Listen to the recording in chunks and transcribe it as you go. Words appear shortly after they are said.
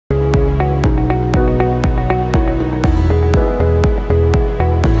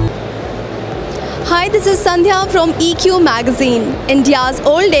this is Sandhya from EQ Magazine, India's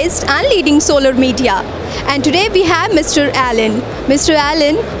oldest and leading solar media. And today we have Mr. Allan. Mr.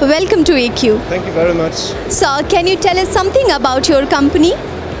 Allan, welcome to EQ. Thank you very much. Sir, can you tell us something about your company?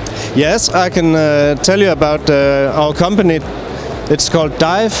 Yes, I can tell you about our company. It's called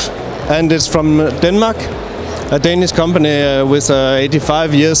DEIF and it's from Denmark, a Danish company with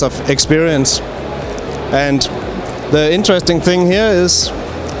 85 years of experience. And the interesting thing here is,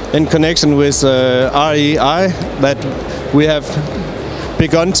 in connection with REI, that we have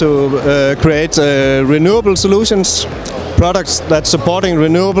begun to create renewable solutions, products that supporting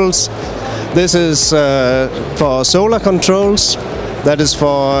renewables. This is for solar controls, that is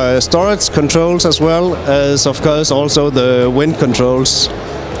for storage controls, as well as, of course, also the wind controls.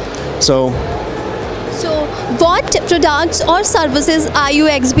 So what products or services are you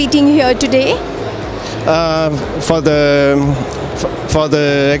exhibiting here today? For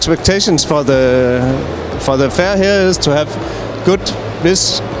the expectations for the fair here is to have a good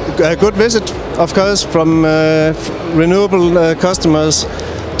visit, of course, from renewable customers,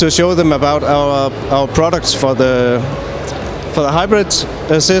 to show them about our products for the hybrid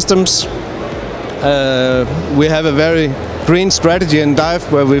systems. We have a very green strategy in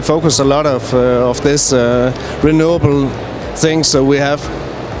DEIF where we focus a lot of this renewable things. So we have.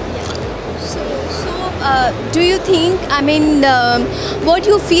 Do you think, what do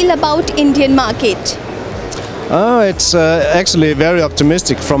you feel about Indian market? It's actually very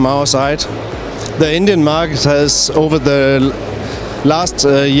optimistic from our side. The Indian market has, over the last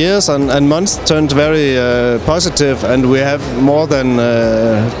years and months, turned very positive, and we have more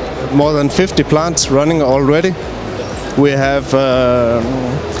than 50 plants running already. We have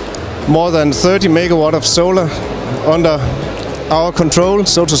more than 30 megawatt of solar under our control,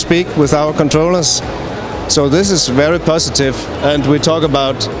 so to speak, with our controllers. So this is very positive, and we talk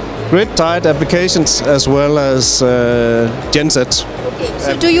about grid-tied applications as well as gensets. Okay.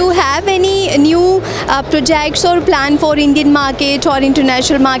 So do you have any new projects or plan for Indian market or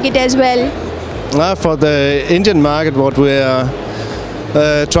international market as well? For the Indian market, what we are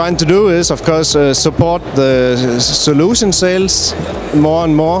trying to do is, of course, support the solution sales more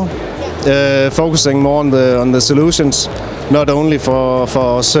and more, focusing more on the solutions, not only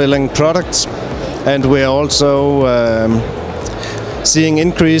for selling products. And we are also seeing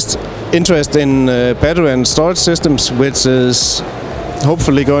increased interest in battery and storage systems, which is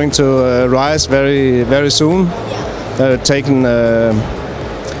hopefully going to rise very, very soon, taking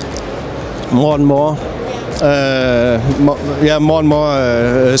more and more,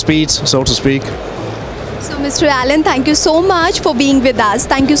 speed, so to speak. So, Mr. Allan, thank you so much for being with us.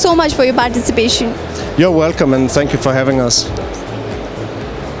 Thank you so much for your participation. You're welcome, and thank you for having us.